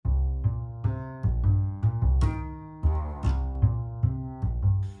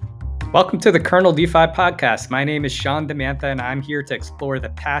Welcome to the Kernel DeFi podcast. My name is Sean Demantha, and I'm here to explore the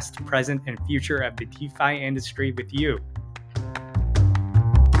past, present, and future of the DeFi industry with you.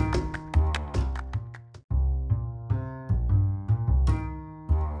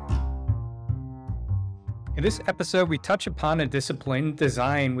 In this episode, we touch upon a discipline,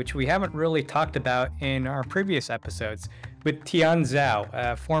 design, which we haven't really talked about in our previous episodes, with Tian Zhao,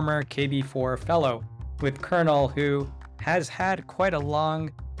 a former KB4 fellow with Kernel, who has had quite a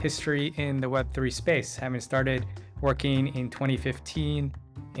long history in the Web3 space, having started working in 2015,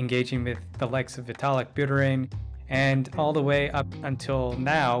 engaging with the likes of Vitalik Buterin, and all the way up until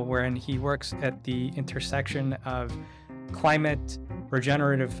now, wherein he works at the intersection of climate,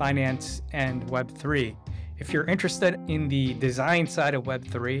 regenerative finance, and Web3. If you're interested in the design side of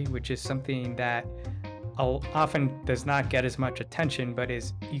Web3, which is something that often does not get as much attention, but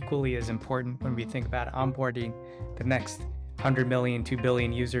is equally as important when we think about onboarding the next 100 million, 2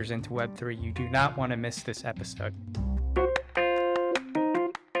 billion users into Web3, you do not want to miss this episode.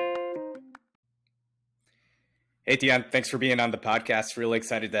 Hey, Tian, thanks for being on the podcast. Really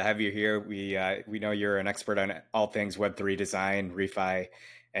excited to have you here. We know you're an expert on all things Web3 design, refi,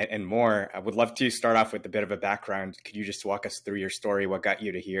 and more. I would love to start off with a bit of a background. Could you just walk us through your story, what got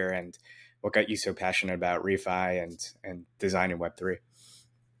you to here, and what got you so passionate about refi and design in Web3?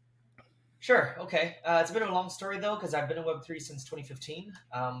 Sure. Okay. It's a bit of a long story, though, because I've been in Web3 since 2015.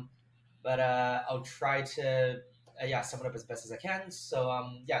 But I'll try to, sum it up as best as I can. So,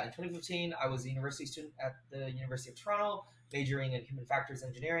 in 2015, I was a university student at the University of Toronto, majoring in human factors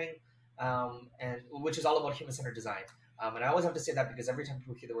engineering, and which is all about human-centered design. And I always have to say that because every time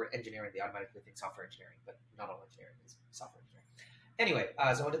people hear the word engineering, they automatically think software engineering, but not all engineering is software engineering. Anyway,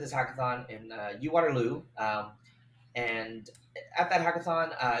 so I went to this hackathon in Waterloo, and at that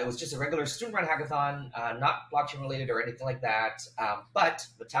hackathon, it was just a regular student-run hackathon, not blockchain-related or anything like that. But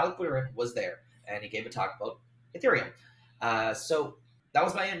Vitalik Buterin was there, and he gave a talk about Ethereum. So that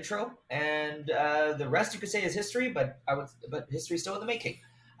was my intro, and the rest you could say is history, but history's still in the making.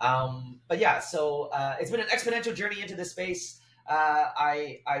 So it's been an exponential journey into this space.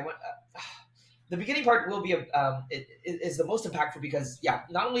 I went. The beginning part will be is the most impactful because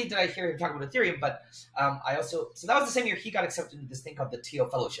not only did I hear him talk about Ethereum, but I also that was the same year he got accepted into this thing called the Thiel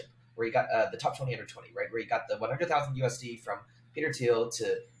Fellowship, where he got the top 20 under 20, right? Where he got the 100,000 USD from Peter Thiel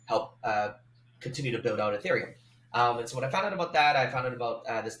to help continue to build out Ethereum. And so when I found out about that, I found out about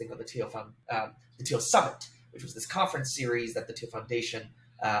this thing called the Thiel Summit, which was this conference series that the Thiel Foundation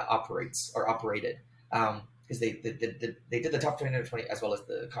operated because they did the top 20 under 20 as well as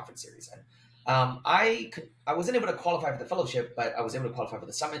the conference series. And I wasn't able to qualify for the fellowship, but I was able to qualify for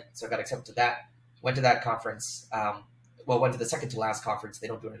the summit. So I got accepted to that, went to that conference, went to the second to last conference. They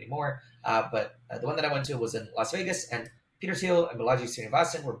don't do it anymore. But the one that I went to was in Las Vegas, and Peter Thiel and Balaji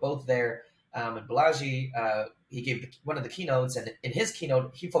Srinivasan were both there. And Balaji, he gave one of the keynotes, and in his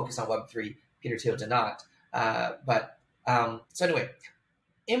keynote, he focused on Web3. Peter Thiel did not. So anyway,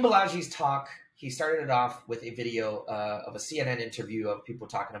 in Balaji's talk, he started it off with a video of a CNN interview of people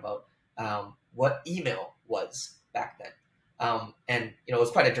talking about what email was back then. And it was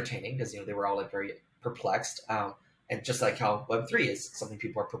quite entertaining because, they were all very perplexed. And just like how Web3 is something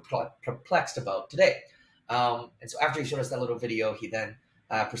people are perplexed about today. And so after he showed us that little video, he then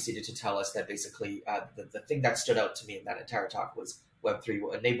proceeded to tell us that basically the thing that stood out to me in that entire talk was Web3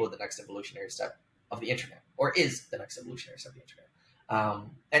 will enable the next evolutionary step of the internet, or is the next evolutionary step of the internet.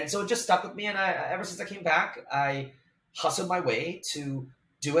 And so it just stuck with me. And ever since I came back, I hustled my way to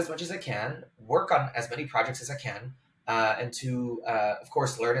do as much as I can, work on as many projects as I can, and to, of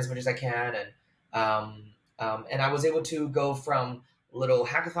course, learn as much as I can. And I was able to go from little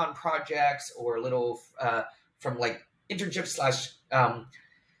hackathon projects or little from like internships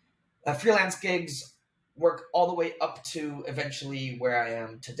 / freelance gigs, work all the way up to eventually where I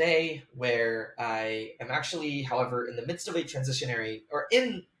am today, where I am actually, however, in the midst of a transitionary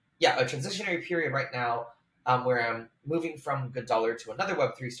period right now, where I'm moving from Good Dollar to another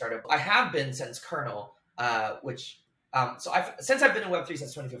Web3 startup. I have been since Kernel, since I've been in Web3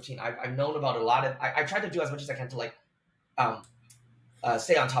 since 2015, I've known about a lot of. I tried to do as much as I can to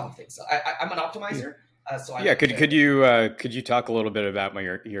stay on top of things. So I'm an optimizer. Could you talk a little bit about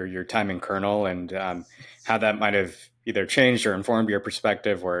your time in Kernel and how that might have either changed or informed your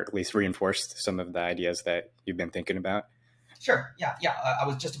perspective, or at least reinforced some of the ideas that you've been thinking about? Sure. Yeah. I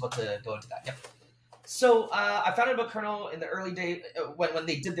was just about to go into that. Yep. So I found out about Kernel in the early days when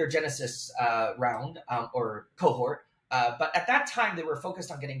they did their Genesis round or cohort. But at that time, they were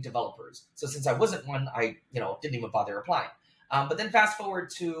focused on getting developers. So since I wasn't one, I didn't even bother applying. But then fast forward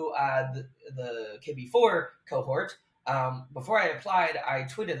to the KB4 cohort, before I applied, I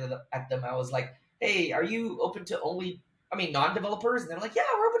tweeted at them. I was like, "Hey, are you open to non-developers?" And they're like, "Yeah,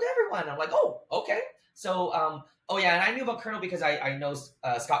 we're open to everyone." I'm like, "Oh, okay." So, oh yeah, and I knew about Kernel because I know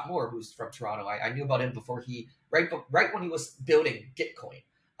Scott Moore, who's from Toronto. I knew about him before right when he was building Gitcoin.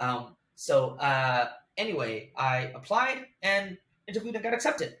 Anyway, I applied and interviewed and got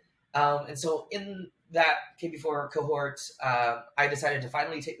accepted. And so in that KB4 cohort, I decided to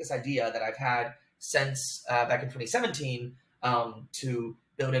finally take this idea that I've had since back in 2017 to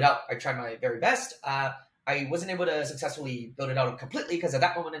build it up. I tried my very best. I wasn't able to successfully build it out completely because at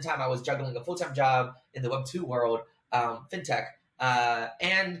that moment in time, I was juggling a full-time job in the Web2 world, fintech,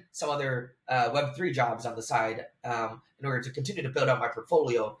 and some other Web3 jobs on the side in order to continue to build out my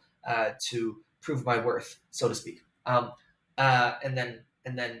portfolio to prove my worth, so to speak.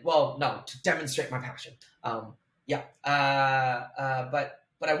 To demonstrate my passion. But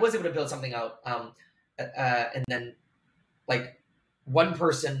I was able to build something out. And then, like, one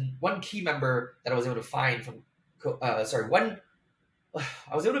key member that I was able to find I was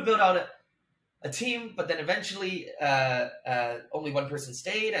able to build out a team, but then eventually only one person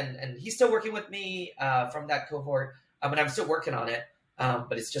stayed, and he's still working with me from that cohort. And I'm still working on it,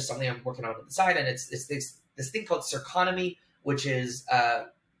 but it's just something I'm working on the side. And it's this thing called Circonomy, which is a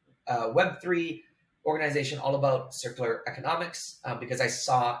Web3 organization all about circular economics, because I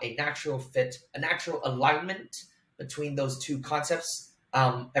saw a natural fit, a natural alignment between those two concepts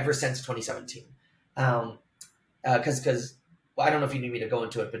ever since 2017. Because I don't know if you need me to go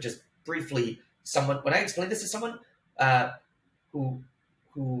into it, but just briefly, when I explained this to someone who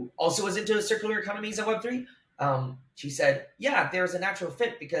also is into circular economies and Web3, she said, "Yeah, there's a natural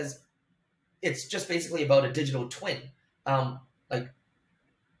fit because it's just basically about a digital twin."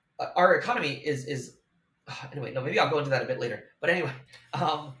 Our economy is anyway. No, maybe I'll go into that a bit later. But anyway,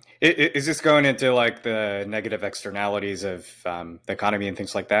 is this going into like the negative externalities of the economy and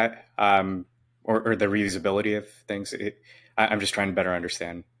things like that, or the reusability of things? I'm just trying to better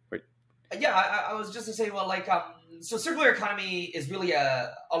understand. Yeah, I was just to say, well, so circular economy is really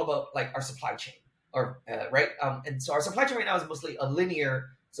all about like our supply chain, right? And so our supply chain right now is mostly a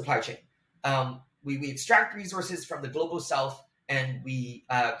linear supply chain. We extract resources from the global south and we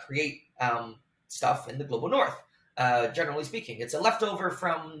create stuff in the global north. Generally speaking, it's a leftover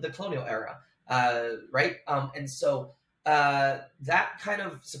from the colonial era, right? And so that kind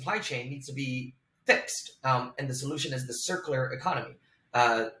of supply chain needs to be fixed, and the solution is the circular economy.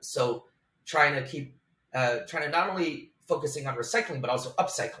 So trying to not only focusing on recycling but also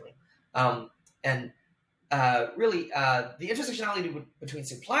upcycling, and really the intersectionality between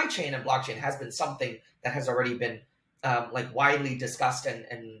supply chain and blockchain has been something that has already been widely discussed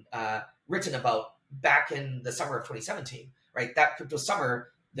and written about back in the summer of 2017, right? That crypto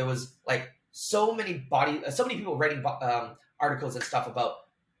summer, there was like so many people writing articles and stuff about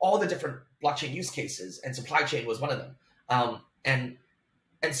all the different blockchain use cases, and supply chain was one of them.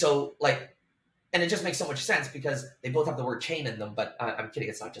 And so and it just makes so much sense because they both have the word chain in them, but I'm kidding.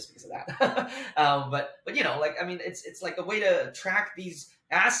 It's not just because of that. But it's like a way to track these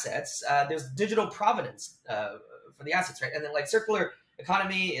assets. There's digital provenance for the assets, right? And then circular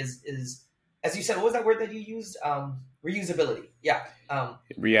economy is, as you said, what was that word that you used? Reusability. Yeah.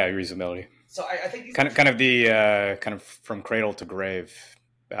 Reusability. So I think these kind of the from cradle to grave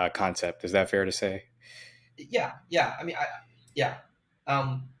concept. Is that fair to say? Yeah.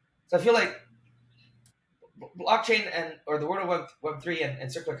 So I feel like blockchain or the world of Web3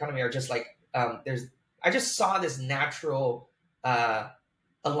 and circular economy are just I just saw this natural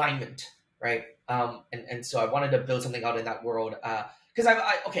alignment, right? And so I wanted to build something out in that world because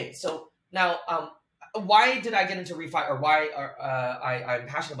so now why did I get into refi, or why I'm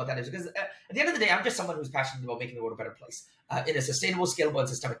passionate about that is because at the end of the day, I'm just someone who's passionate about making the world a better place in a sustainable, scalable, and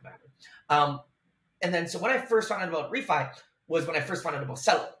systemic manner. And then so when I first found out about refi was when I first found out about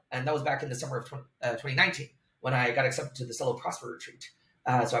Cello. And that was back in the summer of 2019 when I got accepted to the Cello Prosper Retreat.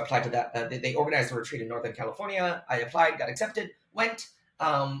 So I applied to that. They organized a retreat in Northern California. I applied, got accepted, went.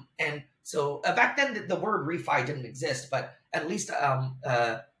 And so back then the word refi didn't exist, but at least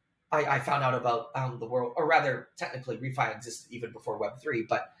I found out about the world, or rather technically refi existed even before Web3,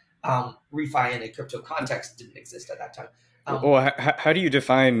 but refi in a crypto context didn't exist at that time. How do you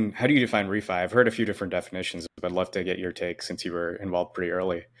define refi? I've heard a few different definitions, but I'd love to get your take since you were involved pretty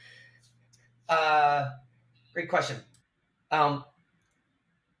early. Great question. I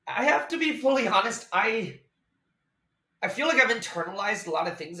have to be fully honest. I feel like I've internalized a lot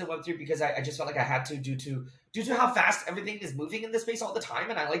of things in Web3 because I just felt like I had to due to how fast everything is moving in this space all the time,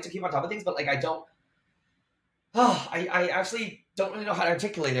 and I like to keep on top of things, but I don't. I actually don't really know how to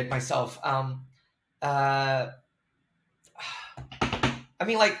articulate it myself. I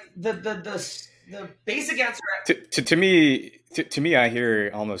mean, like the basic answer. To me, I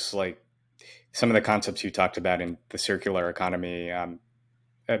hear almost like some of the concepts you talked about in the circular economy, a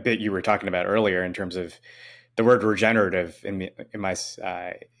bit you were talking about earlier in terms of the word regenerative in my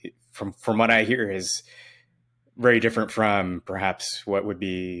from what I hear is very different from perhaps what would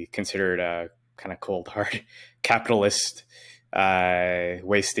be considered a kind of cold hard capitalist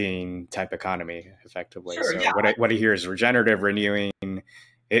wasting type economy effectively. Sure, So yeah, what I hear is regenerative, renewing,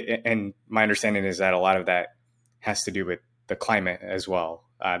 and my understanding is that a lot of that has to do with the climate as well,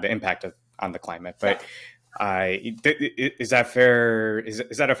 the impact on the climate. yeah. But is that fair?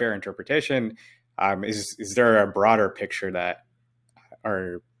 Is that a fair interpretation? Is there a broader picture that,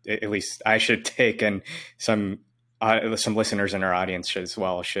 or at least I should take, and some listeners in our audience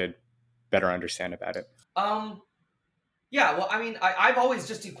should better understand about it? Um, yeah. Well, I mean, I've always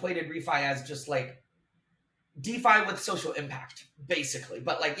just equated refi as just like DeFi with social impact, basically.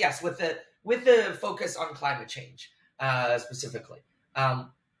 But like, yes, with the focus on climate change specifically.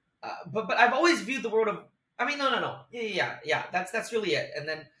 But I've always viewed the world of. I mean, no. Yeah. That's really it. And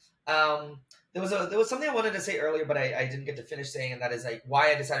then there was something I wanted to say earlier, but I didn't get to finish saying, and that is like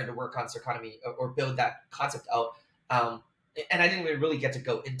why I decided to work on Circonomy or build that concept out. And I didn't even really get to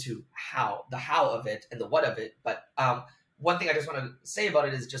go into the how of it and the what of it. But one thing I just want to say about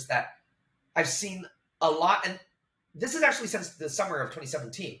it is just that I've seen a lot, and this is actually since the summer of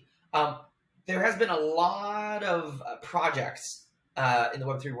 2017. There has been a lot of projects in the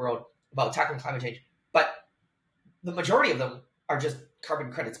Web3 world about tackling climate change, but the majority of them are just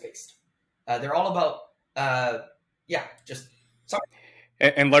carbon credits based. They're all about, just sorry.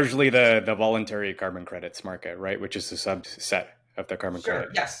 And largely the voluntary carbon credits market, right, which is a subset of the carbon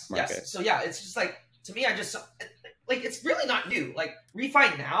credit market. Yes. So yeah, it's just like to me, I just like it's really not new. Like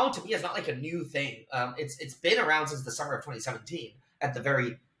refi now to me is not like a new thing. It's been around since the summer of 2017. At the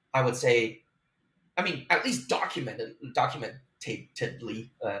very, I would say, I mean, at least documented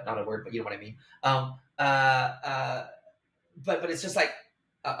documentatedly, not a word, but you know what I mean. But it's just like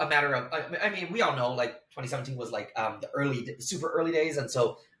a matter of. I mean, we all know like 2017 was like the super early days, and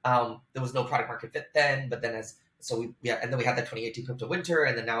so there was no product market fit then. But then and then we had the 2018 crypto winter,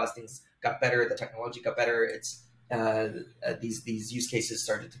 and then now as things got better, the technology got better. It's these use cases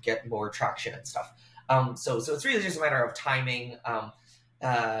started to get more traction and stuff. So it's really just a matter of timing. But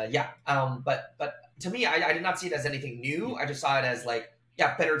to me, I did not see it as anything new. I just saw it as like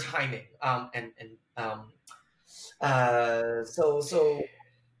better timing. So do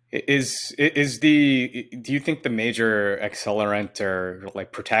you think the major accelerant or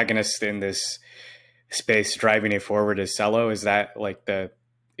like protagonist in this space driving it forward is Celo? Is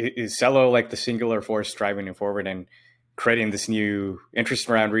Celo like the singular force driving it forward and creating this new interest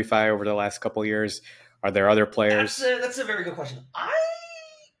around refi over the last couple of years? Are there other players? That's a very good question.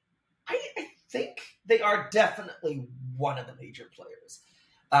 I think they are definitely one of the major players.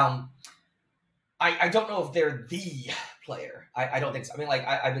 I don't know if they're the player. I don't think so. I mean, like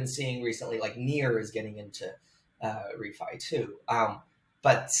I've been seeing recently, like Near is getting into refi too.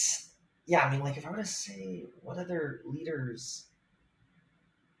 But yeah, I mean, like if I were to say what other leaders,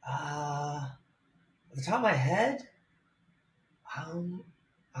 at the top of my head,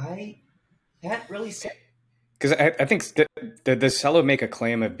 I can't really say. Because I think does Celo make a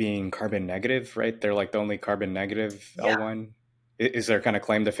claim of being carbon negative, right? They're like the only carbon negative L1. Is their kind of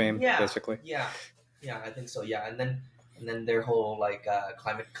claim to fame, basically? Yeah, I think so. Yeah, and then their whole like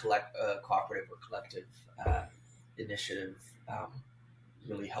climate cooperative or collective initiative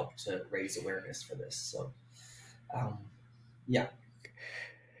really helped to raise awareness for this. So,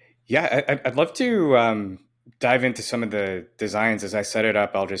 I'd love to dive into some of the designs. As I set it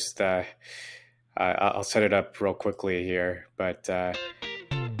up, I'll set it up real quickly here, but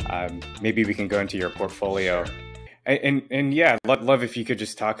maybe we can go into your portfolio. Sure. And yeah, love if you could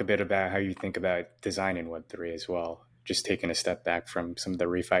just talk a bit about how you think about design in Web3 as well. Just taking a step back from some of the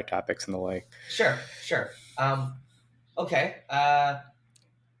refi topics and the like. Sure. Okay.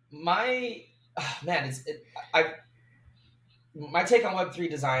 My take on Web3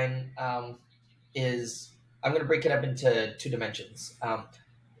 design is I'm going to break it up into two dimensions.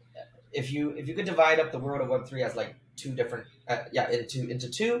 If you could divide up the world of Web3 as like two different into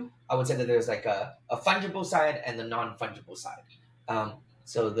two, I would say that there's like a fungible side and the non-fungible side.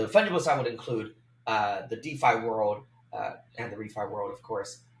 So the fungible side would include the DeFi world and the refi world, of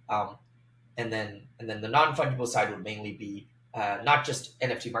course, and then the non-fungible side would mainly be not just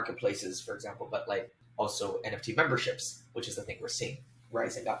NFT marketplaces, for example, but like also NFT memberships, which is the thing we're seeing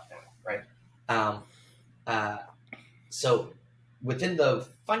rising up now, right? So within the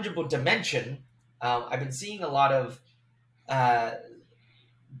fungible dimension, I've been seeing a lot of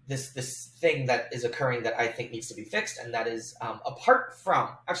this thing that is occurring that I think needs to be fixed, and that is apart from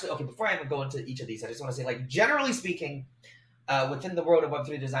actually okay. Before I even go into each of these, I just want to say, like, generally speaking, within the world of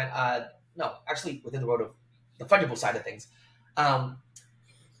Web3 design, no, actually within the world of the fungible side of things,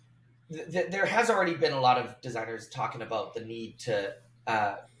 there has already been a lot of designers talking about the need to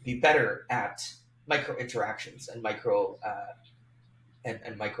be better at micro interactions and micro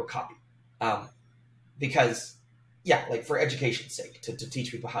and micro copy, because like for education's sake, to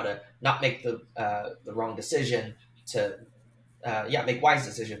teach people how to not make the wrong decision, to make wise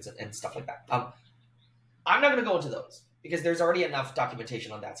decisions and stuff like that. I'm not going to go into those because there's already enough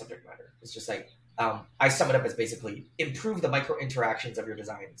documentation on that subject matter. It's just like I sum it up as basically improve the micro interactions of your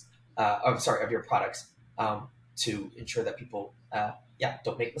designs, of your products, to ensure that people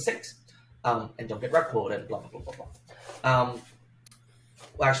don't make mistakes and don't get rug pulled and blah blah blah blah blah.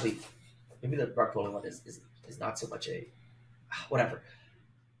 Well, actually, maybe the rug pulling one is not so much a whatever.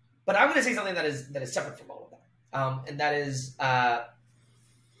 But I'm going to say something that is separate from all of that, and that is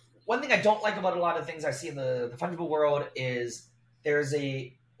one thing I don't like about a lot of things I see in the fungible world is there's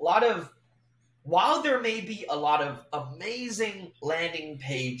a lot of, while there may be a lot of amazing landing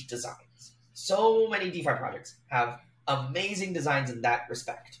page designs, so many DeFi projects have amazing designs in that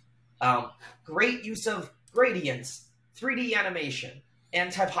respect. Great use of gradients, 3D animation,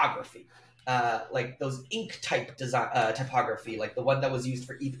 and typography. Like those ink type design typography, like the one that was used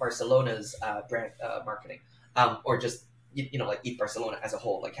for ETH Barcelona's brand marketing, or just like ETH Barcelona as a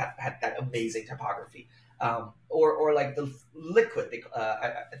whole, like had that amazing typography, or like the liquid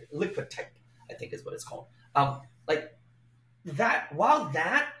type, I think is what it's called. Like that, while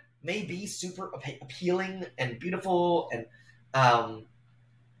that may be super appealing and beautiful and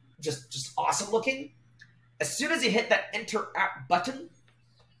just awesome looking, as soon as you hit that enter app button,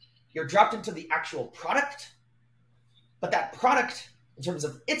 you're dropped into the actual product. But that product, in terms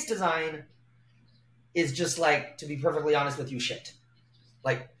of its design, is just like, to be perfectly honest with you, shit.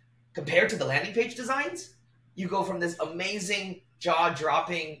 Like, compared to the landing page designs, you go from this amazing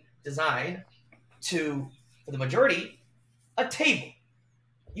jaw-dropping design to, for the majority, a table.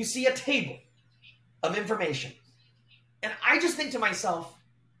 You see a table of information. And I just think to myself,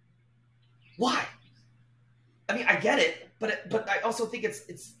 why? I mean, I get it, but I also think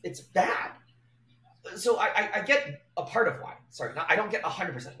it's bad. So I get a part of why. Sorry, I don't get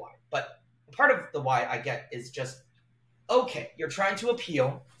 100% why, but part of the why I get is just, okay, you're trying to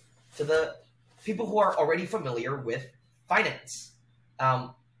appeal to the people who are already familiar with finance,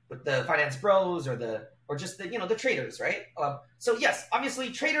 with the finance bros or just the traders, right? So yes, obviously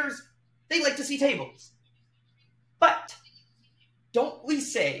traders, they like to see tables, but don't we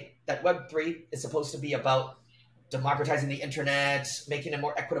say that Web3 is supposed to be about democratizing the internet, making it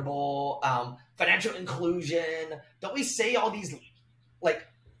more equitable, financial inclusion? Don't we say all these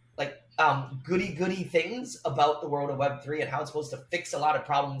goody things about the world of Web3 and how it's supposed to fix a lot of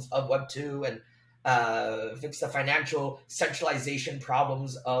problems of Web2 and fix the financial centralization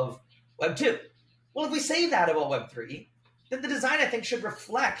problems of Web2? Well, if we say that about Web3, then the design, I think, should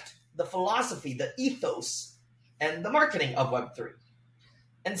reflect the philosophy, the ethos, and the marketing of Web3.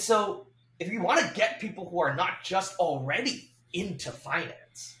 And so if you want to get people who are not just already into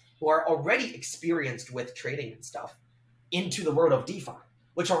finance, who are already experienced with trading and stuff, into the world of DeFi,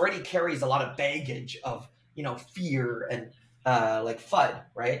 which already carries a lot of baggage of, fear and like FUD,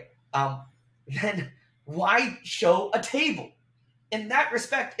 right? Then why show a table? In that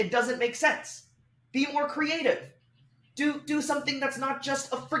respect, it doesn't make sense. Be more creative. Do something that's not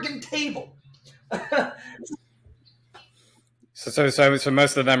just a friggin' table. So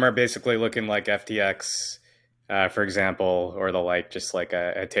most of them are basically looking like FTX, for example, or the like, just like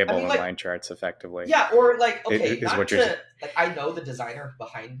a table of line charts, effectively. Yeah, or like, okay, I know the designer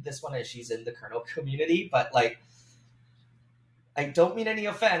behind this one, and she's in the kernel community, but like, I don't mean any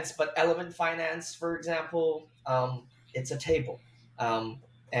offense, but Element Finance, for example, it's a table,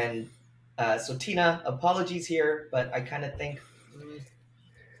 and so Tina, apologies here, but I kind of think,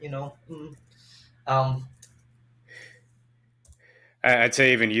 I'd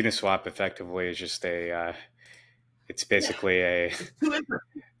say even Uniswap effectively is just it's basically a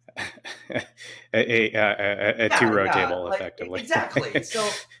two-row table, effectively. Exactly. So,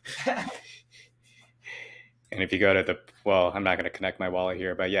 and if you go to I'm not going to connect my wallet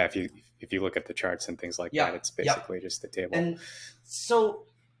here, but yeah, if you look at the charts and things like that, it's basically just a table. And so,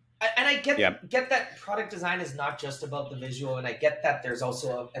 and I get that product design is not just about the visual, and I get that there's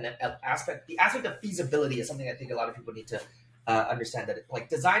also an aspect. The aspect of feasibility is something I think a lot of people need to understand. That like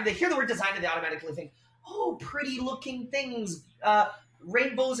design, they hear the word design and they automatically think, oh, pretty looking things,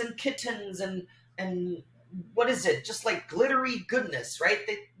 rainbows and kittens and what is it? Just like glittery goodness, right?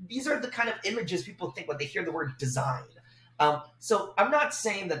 These are the kind of images people think when they hear the word design. So I'm not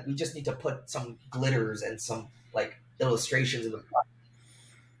saying that we just need to put some glitters and some like illustrations in the product.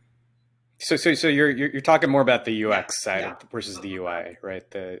 So you're talking more about the UX side Yeah. versus the UI, right?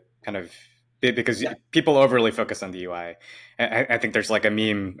 The kind of because people overly focus on the UI. I think there's like a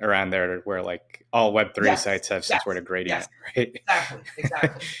meme around there where like all Web3 sites have some sort of gradient, right?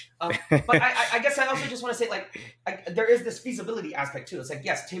 Exactly. But I guess I also just want to say like there is this feasibility aspect too. It's like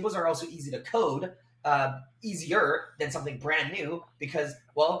yes, tables are also easy to code, easier than something brand new because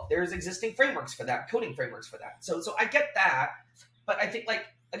well, there's existing frameworks for that, coding frameworks for that. So I get that, but I think like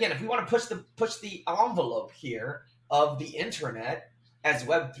again, if we want to push the envelope here of the internet as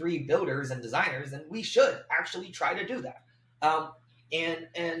Web3 builders and designers, then we should actually try to do that.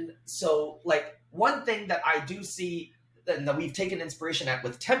 And so like one thing that I do see and that we've taken inspiration at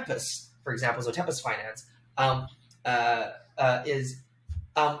with Tempest, for example, so Tempest Finance is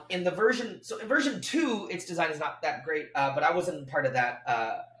in the version. So in version 2, its design is not that great, but I wasn't part of that.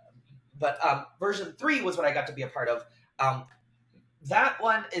 But version 3 was what I got to be a part of. That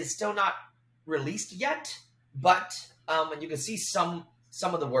one is still not released yet, but and you can see some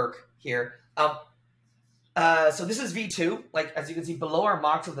of the work here. So this is V2. Like as you can see below are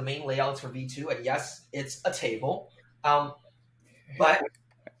mocks of the main layouts for V2, and yes, it's a table. But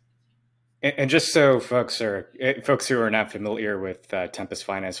and just so folks who are not familiar with Tempest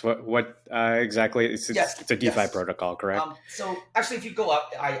Finance, what exactly it's a DeFi protocol, correct? So actually, if you go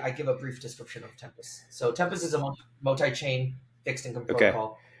up, I give a brief description of Tempest. So Tempest is a multi-chain fixed income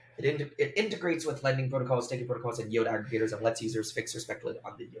protocol. It integrates with lending protocols, staking protocols, and yield aggregators, and lets users fix or speculate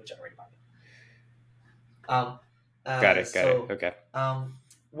on the yield generated by them. Got it. Okay.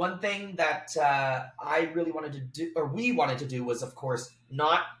 One thing that I really wanted to do, or we wanted to do, was of course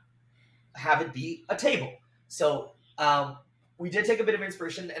not have it be a table. So we did take a bit of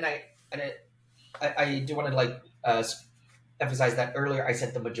inspiration, and I do want to like emphasize that earlier I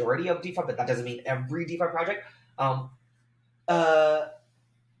said the majority of DeFi, but that doesn't mean every DeFi project.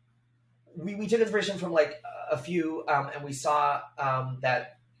 We took inspiration from like a few, and we saw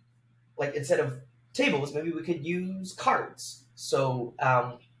that like instead of tables, maybe we could use cards. So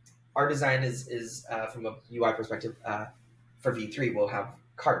our design is from a UI perspective for V3, we'll have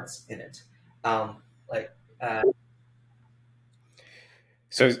cards in it.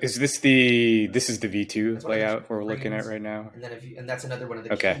 So is this the V2 layout we're looking at right now? And then and that's another one of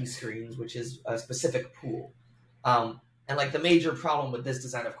the key screens, which is a specific pool. And like the major problem with this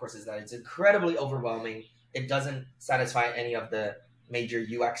design, of course, is that it's incredibly overwhelming. It doesn't satisfy any of the major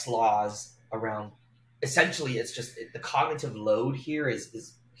UX laws around. Essentially, it's just the cognitive load here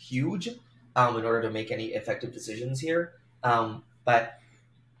is huge in order to make any effective decisions here. But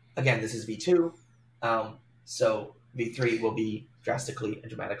again, this is V2, so V3 will be drastically and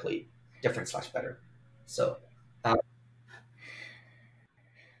dramatically different / better. So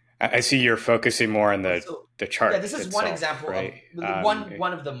I see you're focusing more on the chart. Yeah, this is itself, one example, right?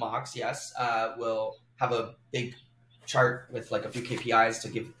 One of the mocks. Yes, will have a big chart with like a few KPIs to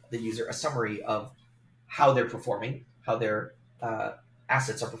give the user a summary of how they're performing, how their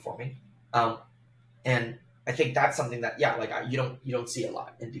assets are performing, and I think that's something that you don't see a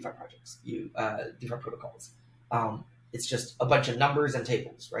lot in DeFi projects, DeFi protocols. It's just a bunch of numbers and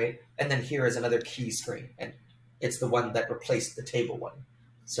tables, right? And then here is another key screen, and it's the one that replaced the table one.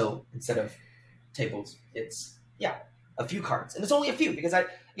 So instead of tables, it's a few cards, and it's only a few because I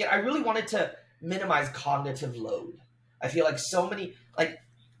really wanted to minimize cognitive load. I feel like so many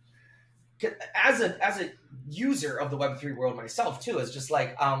as a user of the Web3 world myself too, is just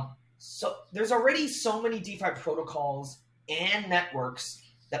like so there's already so many DeFi protocols and networks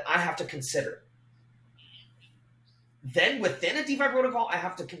that I have to consider. Then within a DeFi protocol, I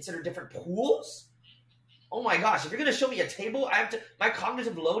have to consider different pools. Oh my gosh, if you're going to show me a table, my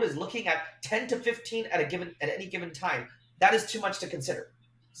cognitive load is looking at 10 to 15 at any given time. That is too much to consider.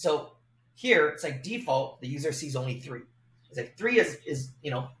 So here, it's like default, the user sees only 3. It's like 3 is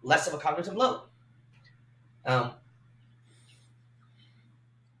less of a cognitive load.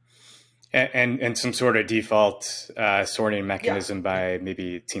 And some sort of default sorting mechanism by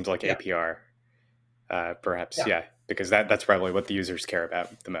maybe it seems like APR, perhaps, because that's probably what the users care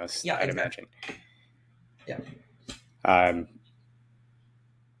about the most, I'd imagine. Yeah. I've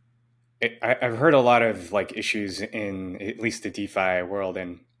heard a lot of like issues in at least the DeFi world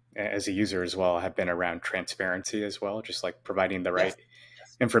and as a user as well have been around transparency as well, just like providing the right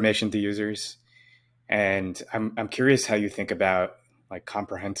information to users. And I'm curious how you think about like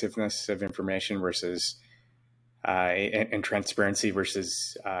comprehensiveness of information versus and transparency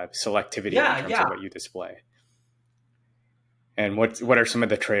versus selectivity in Yeah, terms of yeah. what you display. And what are some of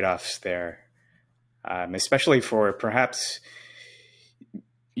the trade-offs there, especially for perhaps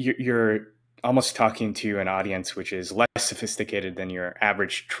you're almost talking to an audience which is less sophisticated than your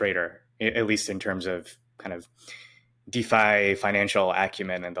average trader, at least in terms of kind of DeFi financial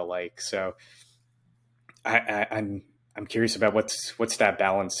acumen and the like. So I'm curious about what's that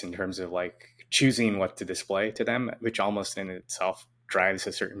balance in terms of like choosing what to display to them, which almost in itself drives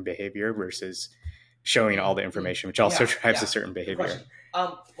a certain behavior versus showing all the information, which also Yeah, drives a yeah. certain Good behavior. question.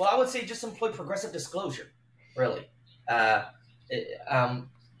 Well, I would say just employ progressive disclosure. Really, uh,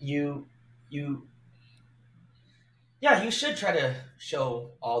 you you yeah, you should try to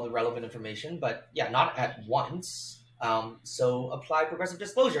show all the relevant information, but yeah, not at once. So apply progressive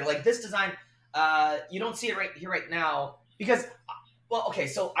disclosure. Like this design, you don't see it right here right now because, well, okay,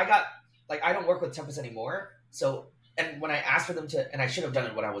 so I don't work with Tempest anymore. So, and when I asked for them to, and I should have done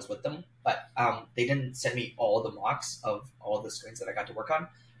it when I was with them, but they didn't send me all the mocks of all the screens that I got to work on.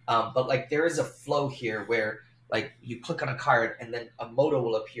 But like there is a flow here where like you click on a card and then a moto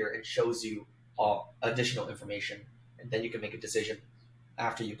will appear and shows you all additional information, and then you can make a decision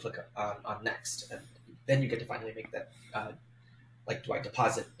after you click on next, and then you get to finally make that like, do I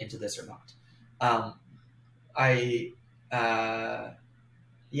deposit into this or not? I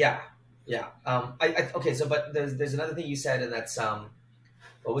Yeah, yeah. Okay. So, but there's another thing you said, and that's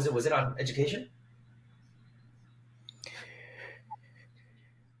what was it? Was it on education?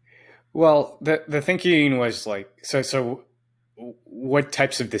 Well, the thinking was like, so what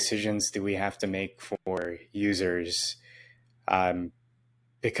types of decisions do we have to make for users? Um,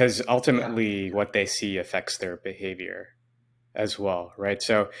 because Yeah, ultimately what they see affects their behavior as well, right?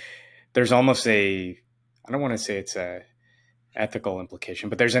 So there's almost I don't want to say it's a ethical implication,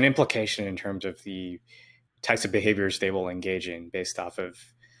 but there's an implication in terms of the types of behaviors they will engage in based off of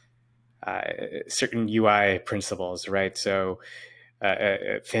uh, certain UI principles, right? So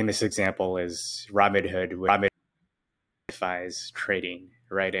a famous example is Robinhood, which gamifies trading,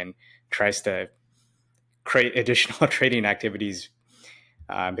 right, and tries to create additional trading activities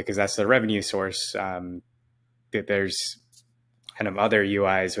because that's the revenue source. There's kind of other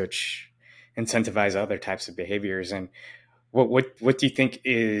UIs which incentivize other types of behaviors. And what do you think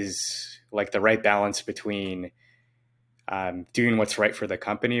is like the right balance between doing what's right for the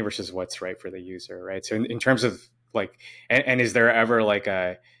company versus what's right for the user, right? So in terms of like, and is there ever like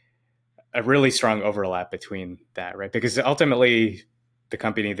a really strong overlap between that, right? Because ultimately, the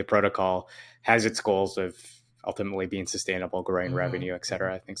company, the protocol, has its goals of ultimately being sustainable, growing mm-hmm, revenue, et mm-hmm.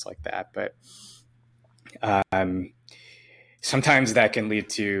 cetera, things like that. But um, sometimes that can lead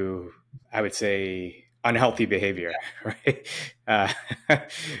to, I would say, unhealthy behavior, right? Uh,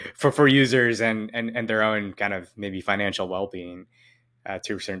 for users and their own kind of maybe financial well being.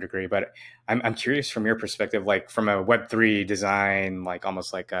 To a certain degree, but I'm curious from your perspective, like from a Web3 design, like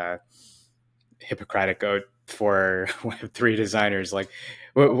almost like a Hippocratic oath for Web3 designers. Like,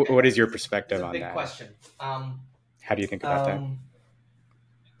 Okay, what is your this is perspective a on big that? question. How do you think about that? Um,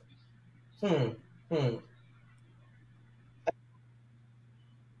 hmm, hmm.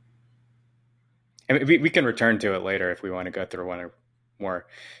 And we can return to it later if we want to go through one or more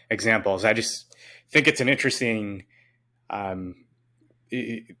examples. I just think it's an interesting. Um,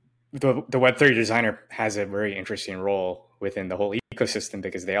 the Web3 designer has a very interesting role within the whole ecosystem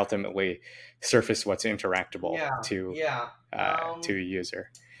because they ultimately surface what's interactable Yeah, yeah. to a user.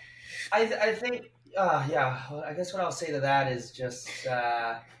 I think, yeah. Well, I guess what I'll say to that is just,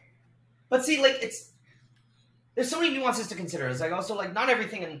 but see, like there's so many nuances to consider. It's like also like not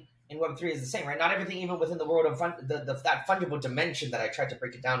everything in Web three is the same, right? Not everything, even within the world of that fungible dimension that I tried to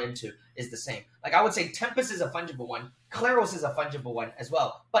break it down into, is the same. Like I would say, Tempest is a fungible one. Claros is a fungible one as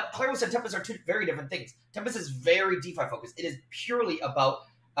well. But Claros and Tempest are two very different things. Tempest is very DeFi focused. It is purely about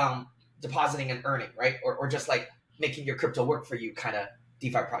depositing and earning, right? Or just like making your crypto work for you, kind of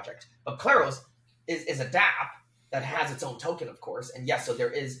DeFi project. But Claros is a DApp that has its own token, of course. And yes, so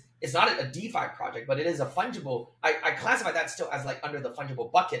there is, it's not a DeFi project, but it is a fungible. I classify that still as like under the fungible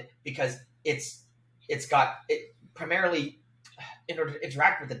bucket because it's got it primarily, in order to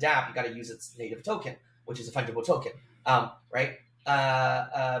interact with the DApp, you got to use its native token, which is a fungible token, right?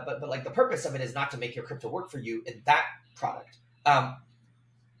 But like the purpose of it is not to make your crypto work for you in that product.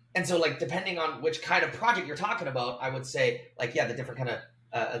 And so like depending on which kind of project you're talking about, I would say like yeah, the different kind of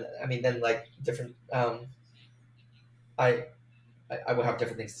I mean then like different I I would have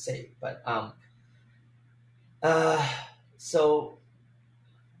different things to say, but uh, so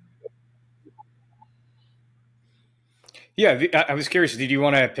Yeah, I was curious. Did you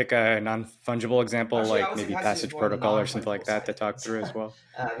want to pick a non-fungible example, Actually, I like would say maybe passage is passage more on the protocol or something like non-fungible that, side to of talk things, through as well?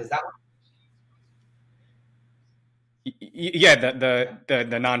 because that one, Yeah, yeah,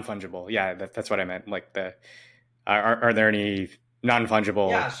 the non-fungible. Yeah, that's what I meant. Like are there any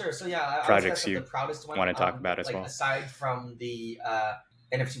non-fungible yeah, sure. So yeah, I would say that's projects the you proudest one. want to talk about as Like well? aside from the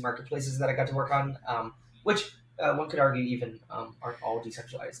NFT marketplaces that I got to work on, which one could argue even aren't all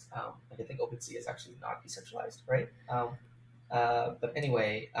decentralized. Like I think OpenSea is actually not decentralized, right? But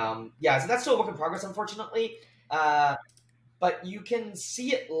anyway, yeah, so that's still a work in progress, unfortunately. Uh, but you can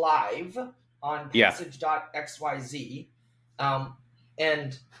see it live on Yeah. passage.xyz. Um,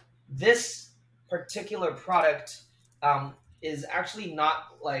 and this particular product is actually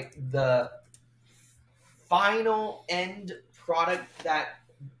not like the final end product that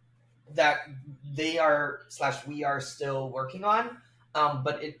they are slash we are still working on,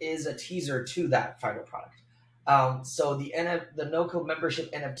 but it is a teaser to that final product. So the no code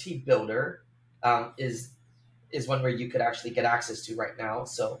membership NFT builder is one where you could actually get access to right now.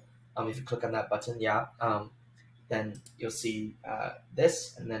 So if you click on that button, yeah, then you'll see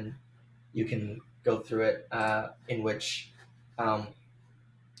this, and then you can go through it, in which um,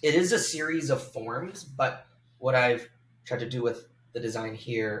 it is a series of forms, but what I've tried to do with the design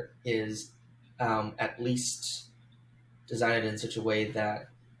here is at least design it in such a way that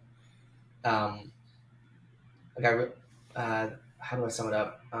um, like how do I sum it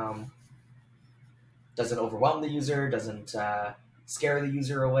up? Doesn't overwhelm the user, doesn't scare the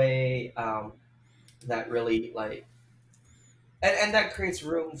user away. That really like, and that creates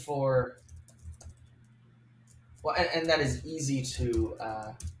room for well, and that is easy to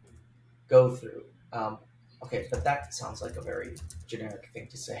go through. Okay, but that sounds like a very generic thing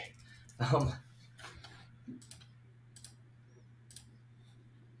to say. Um,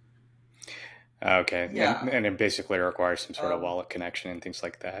 Okay, yeah, and it basically requires some sort of um, wallet connection and things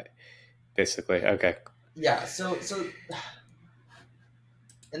like that. Basically, okay. yeah.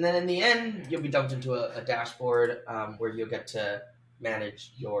 And then in the end, you'll be dumped into a dashboard where you'll get to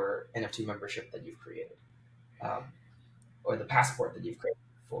manage your NFT membership that you've created, um, or the passport that you've created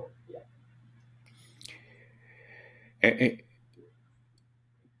for. Yeah.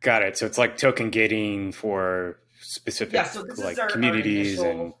 Got it. So it's like token gating for Yeah, specific so this is like our communities and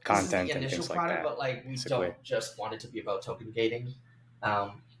initial. This is the content and initial things like product, that. but like we Basically, don't just want it to be about token gating.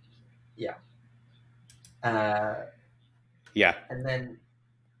 Um, yeah, uh, yeah. and then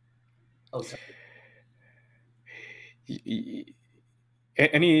oh sorry.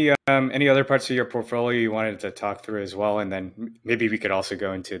 Any other parts of your portfolio you wanted to talk through as well, and then maybe we could also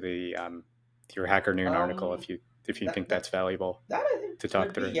go into the your Hacker Noon article Um, if you think that that's that valuable that I think to talk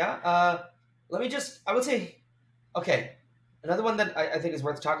could be, through. yeah. Let me just. I would say okay. Another one that I think is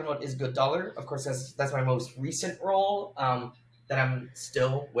worth talking about is Good Dollar. Of course, that's my most recent role that I'm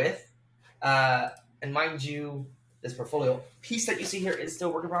still with. Uh, and mind you, this portfolio piece that you see here is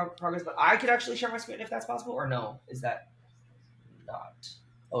still work in progress. But I could actually share my screen if that's possible, or no? Is that not?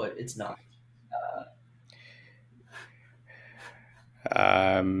 Oh, it's not. Uh,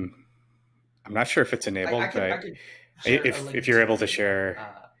 Um, I'm not sure if it's enabled, I but could share a if link you're to able to the share,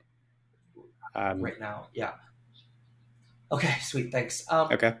 right now. Yeah. Okay. Sweet. Thanks.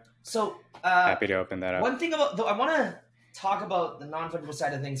 okay, So happy to open that up. one thing about though I want to talk about the non-fungible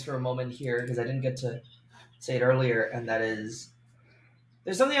side of things for a moment here because I didn't get to say it earlier, and that is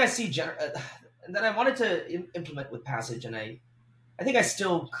there's something I see that I wanted to implement with Passage, and I think I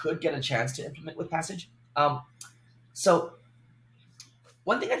still could get a chance to implement with Passage. So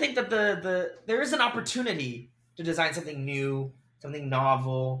one thing I think that there is an opportunity to design something new, something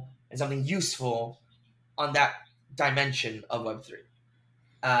novel, and something useful on that dimension of Web3.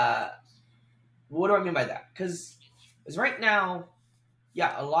 Uh, what do I mean by that? Because right now,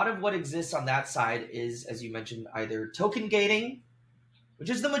 yeah, a lot of what exists on that side is, as you mentioned, either token gating, which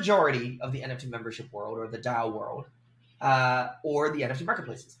is the majority of the NFT membership world or the DAO world, or the NFT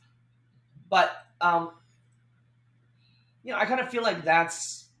marketplaces. But I kind of feel like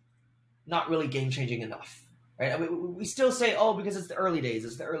that's not really game changing enough, right? I mean, we still say, oh, because it's the early days,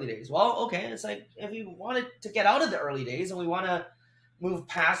 it's the early days. Well, okay, it's like if we wanted to get out of the early days and we want to move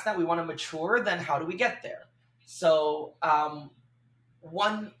past that, we want to mature, then how do we get there? So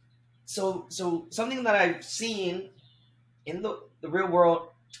one so something that I've seen in the real world,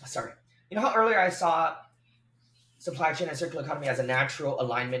 sorry, you know how earlier I saw supply chain and circular economy as a natural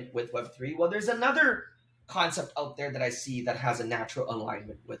alignment with Web3? Well, there's another concept out there that I see that has a natural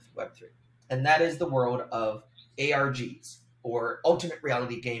alignment with Web3, and that is the world of ARGs, or alternate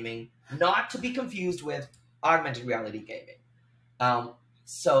reality gaming, not to be confused with augmented reality gaming.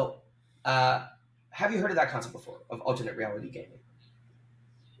 So, uh, have you heard of that concept before of alternate reality gaming?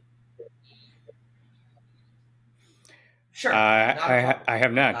 Sure, not a problem. I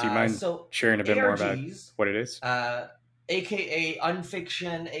have not. Do you mind So sharing a bit more about ARGs, what it is? aka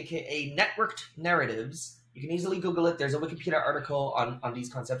unfiction, aka networked narratives. You can easily Google it. There's a Wikipedia article on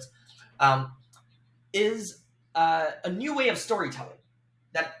these concepts. Is a new way of storytelling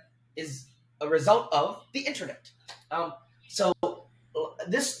that is a result of the internet. So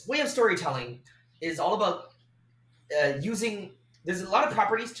this way of storytelling is all about using. There's a lot of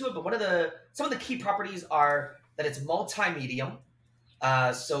properties to it, but some of the key properties are that it's multimedia.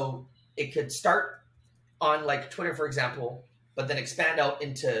 So it could start on like Twitter, for example, but then expand out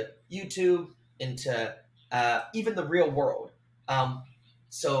into YouTube, into even the real world.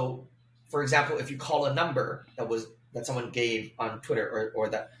 So, for example, if you call a number that someone gave on Twitter or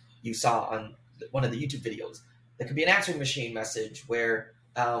that you saw on one of the YouTube videos, there could be an answering machine message where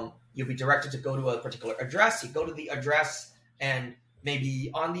you'll be directed to go to a particular address. You go to the address, and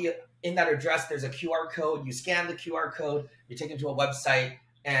maybe in that address there's a QR code. You scan the QR code, you're taken to a website,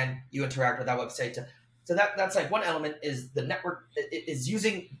 and you interact with that website. So that's like one element is the network is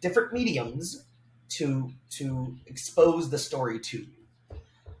using different mediums to expose the story to you.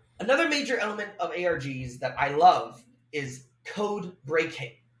 Another major element of ARGs that I love is code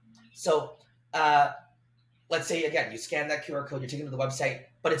breaking. So let's say, again, you scan that QR code, you're taken to the website,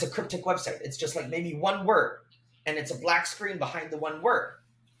 but it's a cryptic website. It's just like maybe one word, and it's a black screen behind the one word.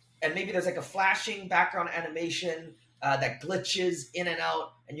 And maybe there's like a flashing background animation that glitches in and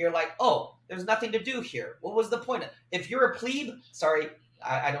out, and you're like, oh, there's nothing to do here. What was the point? If you're a plebe, sorry,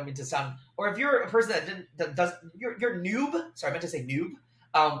 I don't mean to sound, or if you're a person you're noob, sorry, I meant to say noob,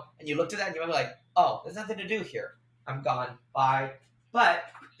 and you looked at that and you're like, oh, there's nothing to do here. I'm gone, bye. But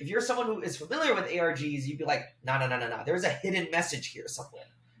if you're someone who is familiar with ARGs, you'd be like, no. There's a hidden message here somewhere.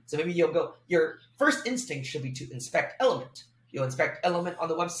 So maybe your first instinct should be to inspect element. You'll inspect element on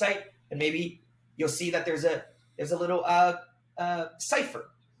the website, and maybe you'll see that there's a little cipher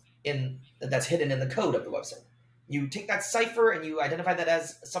that's hidden in the code of the website. You take that cipher and you identify that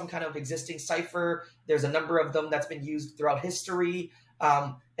as some kind of existing cipher. There's a number of them that's been used throughout history,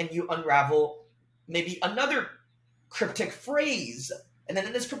 and you unravel maybe another cryptic phrase, and then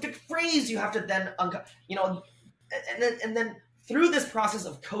in this cryptic phrase you have to then and then through this process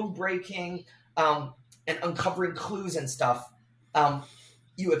of code breaking and uncovering clues and stuff,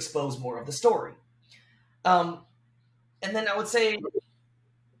 you expose more of the story. And then I would say,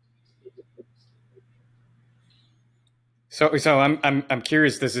 so I'm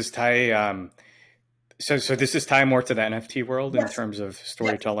curious. Does this tie? So this is tie more to the NFT world in terms of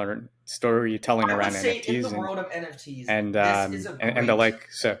storytelling around NFTs. In the world of NFTs, and this is a and the like.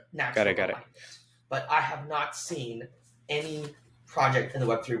 So got it. But I have not seen any project in the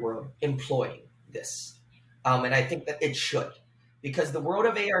Web3 world employing this, and I think that it should, because the world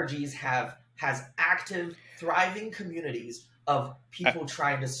of ARGs has active, thriving communities of people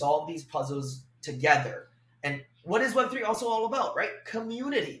trying to solve these puzzles together. And what is Web3 also all about, right?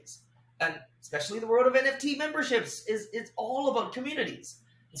 Communities. And especially the world of NFT memberships is all about communities.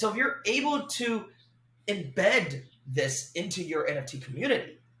 And so if you're able to embed this into your NFT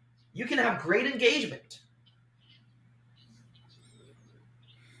community, you can have great engagement.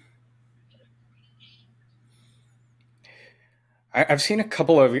 I've seen a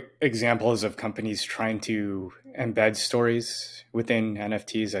couple of examples of companies trying to embed stories within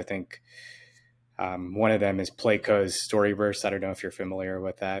NFTs. I think one of them is Playco's Storyverse. I don't know if you're familiar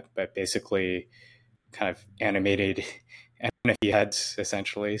with that, but basically kind of animated NFT heads,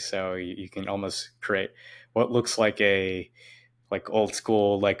 essentially. So you can almost create what looks like old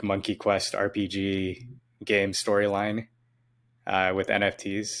school, like Monkey Quest RPG game storyline with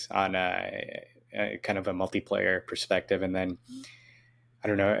NFTs on a kind of a multiplayer perspective. And then I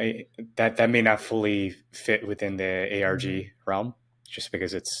don't know, that may not fully fit within the ARG realm, just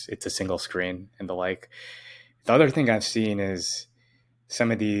because it's a single screen and the like. The other thing I've seen is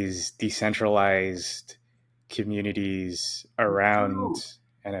some of these decentralized communities around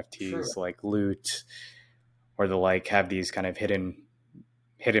NFTs, like Loot or the like, have these kind of hidden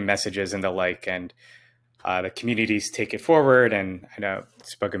messages and the like, and the communities take it forward. And I know I've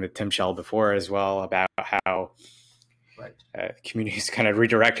spoken with Tim Shell before as well about how communities kind of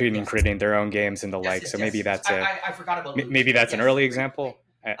redirecting and creating their own games and the like. So maybe that's I forgot about Loot. Maybe that's an early example.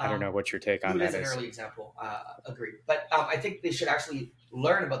 I don't know what your take on that is. Loot is an early example. Agreed. But I think they should actually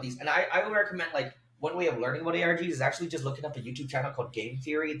learn about these. And I would recommend, like, one way of learning about ARGs is actually just looking up a YouTube channel called Game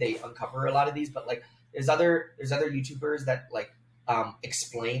Theory. They uncover a lot of these, but like there's other YouTubers that like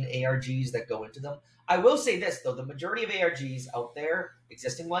explain ARGs that go into them. I will say this though: the majority of ARGs out there,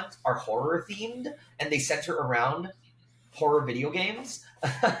 existing ones, are horror themed, and they center around horror video games,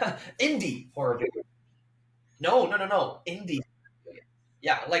 indie horror video. No, no, no, no, indie.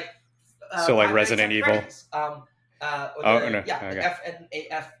 Yeah, like So like Five Nights Resident at Evil. Freddy's. Or Oh the no. yeah, the Okay.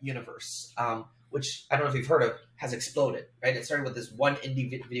 FNAF universe, which I don't know if you've heard of, has exploded. Right, it started with this one indie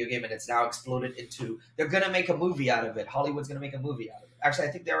video game, and it's now exploded into they're gonna make a movie out of it. Hollywood's gonna make a movie out of it. Actually,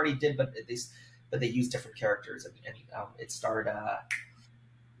 I think they already did, but they use different characters, and it starred.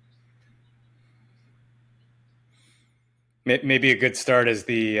 Maybe a good start is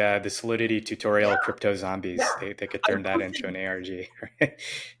the Solidity tutorial Yeah, Crypto Zombies. yeah. They could I turn that will into say, an ARG.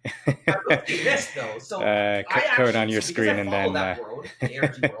 I will say this though. So I Code on actually, your so because screen I and follow then that world, the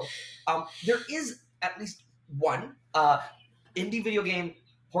ARG world, there is at least one indie video game,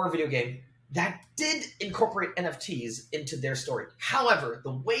 horror video game that did incorporate NFTs into their story. However,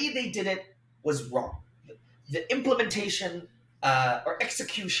 the way they did it was wrong. The implementation or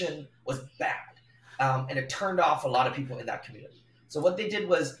execution was bad, and it turned off a lot of people in that community. So what they did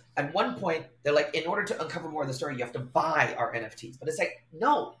was, at one point, they're like, in order to uncover more of the story, you have to buy our NFTs. But it's like,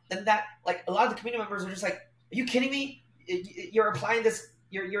 no. And that, like, a lot of the community members are just like, are you kidding me? You're applying this.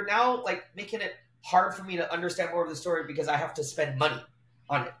 You're now like making it hard for me to understand more of the story because I have to spend money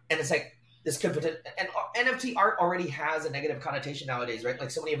on it. And it's like, this could put it, and NFT art already has a negative connotation nowadays, right?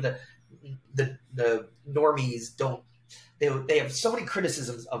 Like so many of the normies don't, they have so many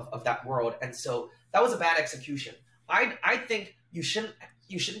criticisms of that world, and so that was a bad execution. I think you shouldn't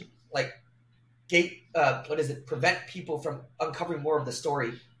like prevent people from uncovering more of the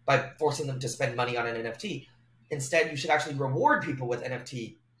story by forcing them to spend money on an NFT. Instead, you should actually reward people with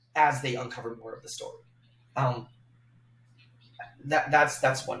NFT as they uncover more of the story.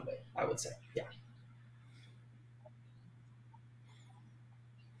 That's one way I would say. Yeah.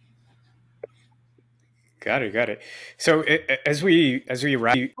 got it. So as we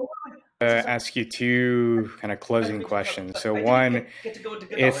wrap, So sorry. ask you two kind of I didn't closing mean to interrupt, questions. but So I didn't one, get to go into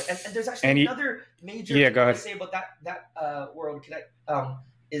good dollar, and if there's actually any, another major yeah, thing I go want to ahead. say about that world. Can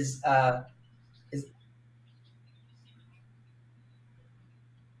is is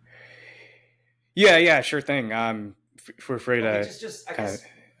Yeah, sure thing. Feel free okay? to Just I kind of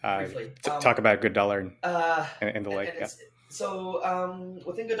guess briefly. talk about good dollar Uh, and the like. and Yeah. it's so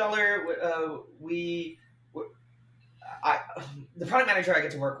within Good Dollar, I the product manager I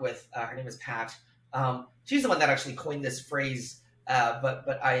get to work with, her name is Pat. She's the one that actually coined this phrase.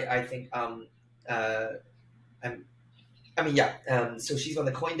 But I think uh, I'm, I mean yeah. So she's the one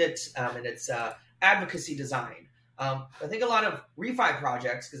that coined it, and it's advocacy design. I think a lot of refi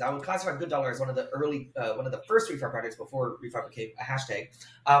projects, because I would classify Good Dollar as one of the one of the first refi projects before refi became a hashtag,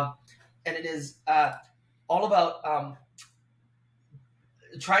 and it is all about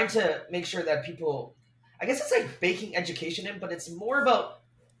trying to make sure that people, I guess it's like baking education in, but it's more about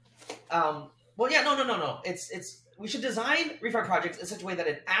well yeah no it's we should design refi projects in such a way that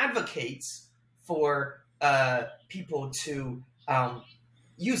it advocates for people to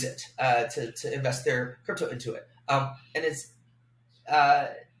use it to invest their crypto into it, and it's uh,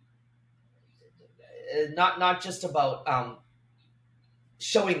 not just about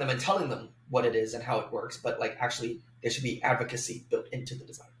showing them and telling them what it is and how it works, but like actually there should be advocacy built into the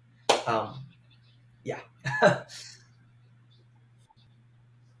design. Yeah.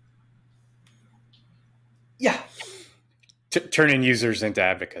 Yeah. Turning users into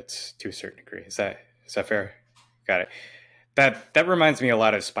advocates to a certain degree. Is that fair? Got it. That reminds me a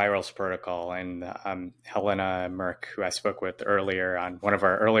lot of Spiral's protocol and Helena Merck, who I spoke with earlier on one of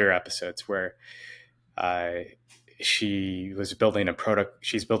our earlier episodes, where she's building a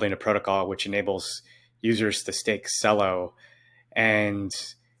protocol which enables users to stake Celo and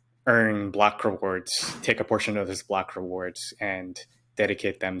earn block rewards, take a portion of those block rewards and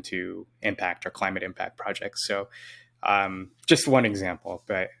dedicate them to impact or climate impact projects. So just one example,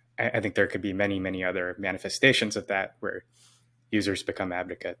 but I think there could be many other manifestations of that where users become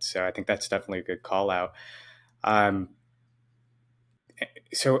advocates. So I think that's definitely a good call out.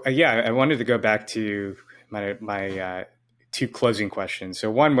 Yeah, I wanted to go back to my two closing questions.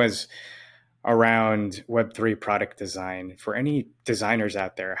 So one was around Web3 product design. For any designers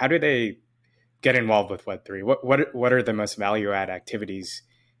out there, how do they get involved with Web3? What are the most value add activities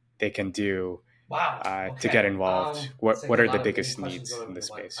they can do Wow. to Okay. get involved? It's like What a are the lot of big biggest questions needs going in into this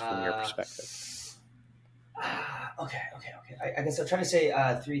one. space from your perspective? Okay. I guess I'll try to say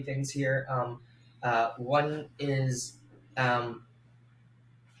three things here. One is, well,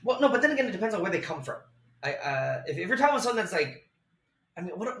 no, but then again, it depends on where they come from. If you're talking about something that's like, I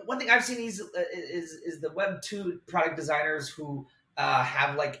mean, one thing I've seen is the Web2 product designers who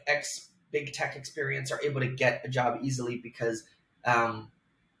have like big tech experience are able to get a job easily because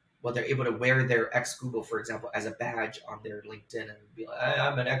well, they're able to wear their ex Google, for example, as a badge on their LinkedIn and be like,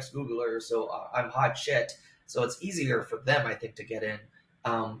 I'm an ex Googler, so I'm hot shit. So it's easier for them, I think, to get in.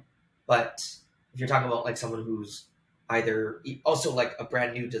 But if you're talking about like someone who's either also like a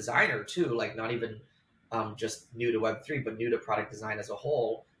brand new designer too, like not even just new to Web3, but new to product design as a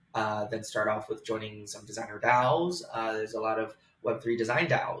whole, then start off with joining some designer DAOs. There's a lot of Web3 design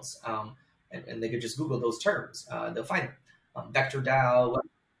DAOs, and they could just Google those terms. They'll find them. Vector DAO,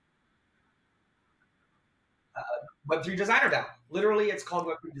 Web3 designer DAO. Literally, it's called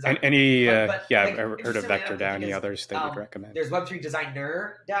Web3 designer. Yeah, I've heard of Vector DAO. Any others that you'd recommend? There's Web3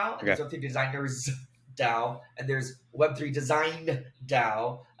 designer DAO, and there's Web3 designers DAO, and there's Web3 design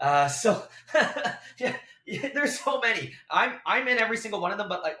DAO. So yeah, there's so many. I'm in every single one of them,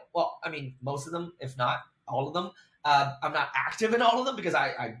 but like, well, I mean, most of them, if not all of them. I'm not active in all of them because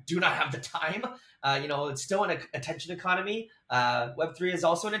I do not have the time. It's still an attention economy. Web3 is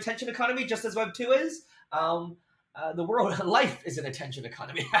also an attention economy, just as Web2 is. The world, life is an attention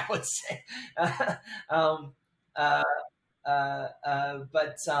economy, I would say.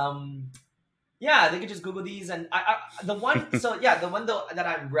 Yeah, they could just Google these, and the one though that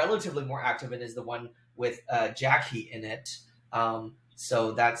I'm relatively more active in is the one with Jackie in it.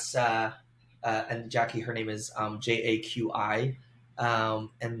 So that's and Jackie, her name is JAQI,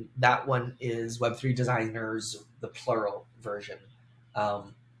 and that one is Web3 designers, the plural version.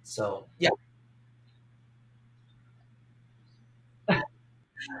 So yeah.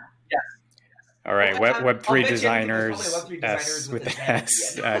 Yes. All right, Web3 designers with the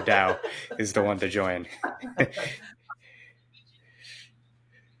S DAO is the one to join.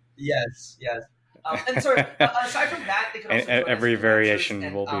 Yes. And sorry, aside from that, they can also every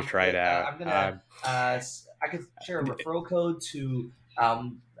variation will be tried out. I could share a referral code to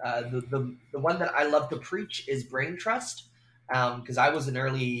the one that I love to preach is Brain Trust. Because I was an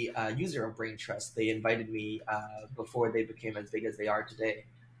early user of Brain Trust. They invited me before they became as big as they are today.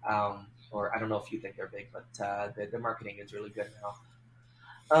 Or I don't know if you think they're big, but their marketing is really good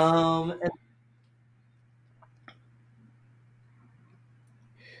now.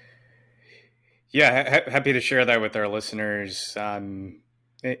 Yeah, happy to share that with our listeners when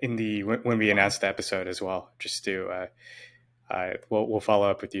we announce the episode as well. Just to we'll follow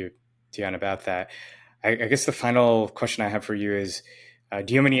up with you, Tian, about that. I guess the final question I have for you is,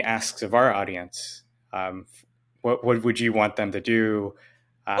 do you have any asks of our audience? What would you want them to do?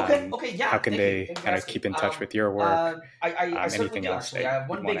 Okay, yeah. How can they kind of keep in touch with your work? I anything else? Actually. I have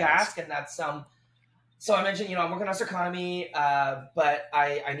one big ask, and that's so I mentioned, I'm working on economy, but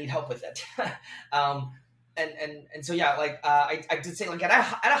I need help with it. And so yeah, like I did say, like at a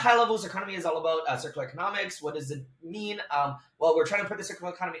high level, economy is all about circular economics. What does it mean? Well, we're trying to put the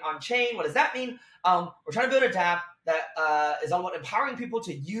circular economy on chain. What does that mean? We're trying to build a DApp that is all about empowering people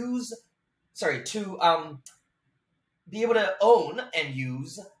to be able to own and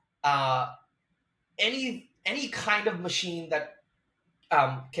use any kind of machine that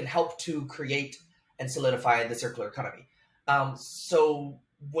can help to create and solidify the circular economy. So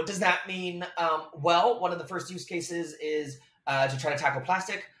what does that mean? Well, one of the first use cases is to try to tackle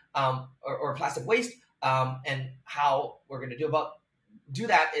plastic or plastic waste. And how we're going to do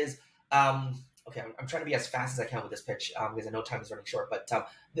that is, okay, I'm trying to be as fast as I can with this pitch because I know time is running short. But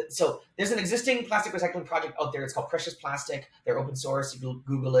so there's an existing plastic recycling project out there. It's called Precious Plastic. They're open source. You can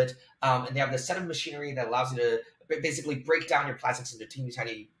Google it. And they have this set of machinery that allows you to basically break down your plastics into teeny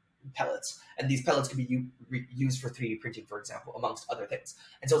tiny pellets, and these pellets can be used for 3D printing, for example, amongst other things.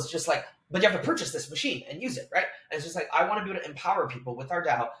 And so it's just like, but you have to purchase this machine and use it, right? And it's just like, I want to be able to empower people with our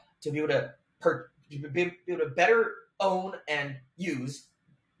DAO to be able to better own and use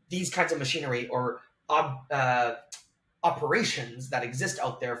these kinds of machinery or operations that exist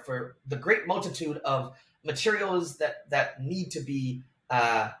out there for the great multitude of materials that need to be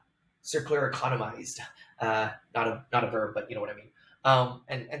circular economized. Not a verb, but you know what I mean.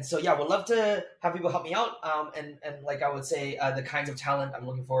 And so yeah, would love to have people help me out. And like I would say, the kinds of talent I'm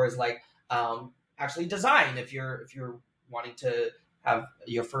looking for is like actually design. If you're wanting to have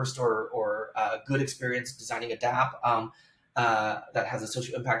your first or good experience designing a DApp that has a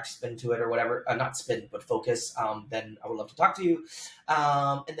social impact spin to it or whatever, not spin but focus, then I would love to talk to you.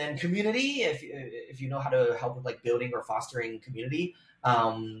 And then community, if you know how to help with like building or fostering community,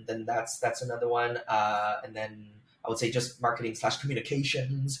 then that's another one. And then I would say just marketing /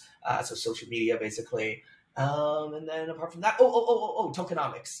 communications, so social media basically. And then apart from that,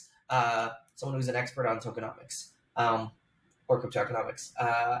 tokenomics. Someone who's an expert on tokenomics. or crypto economics.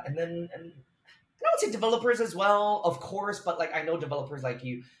 And I would say developers as well, of course, but like I know developers like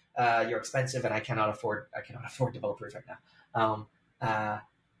you, you're expensive, and I cannot afford developers right now.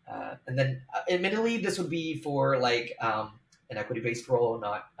 And then, admittedly, this would be for like an equity-based role,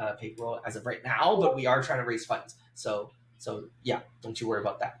 not a paid role as of right now. But we are trying to raise funds, so yeah, don't you worry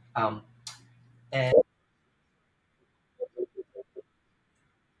about that. And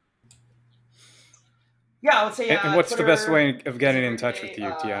yeah, I would say. And what's Twitter the best way of is a getting in great touch with way,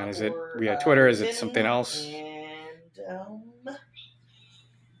 you, Tian? Is it or via Twitter? Is it something LinkedIn, else?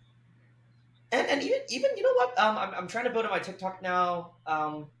 And even you know what? I'm trying to build up my TikTok now,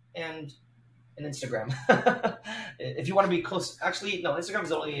 and Instagram. If you want to be close, actually, no, Instagram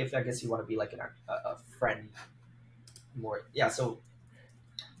is only if I guess you want to be like a friend more. Yeah. So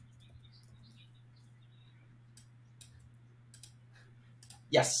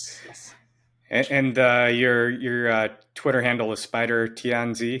yes. And your Twitter handle is Spider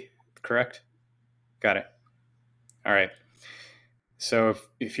Tianzi, correct? Got it. All right. So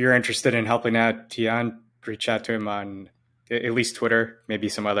if you're interested in helping out Tian, reach out to him on at least Twitter, maybe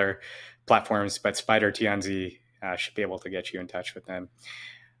some other platforms, but Spider Tianzi should be able to get you in touch with them.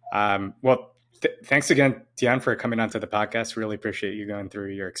 Well, thanks again, Tian, for coming onto the podcast. Really appreciate you going through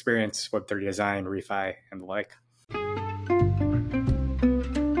your experience, Web3 design, refi, and the like.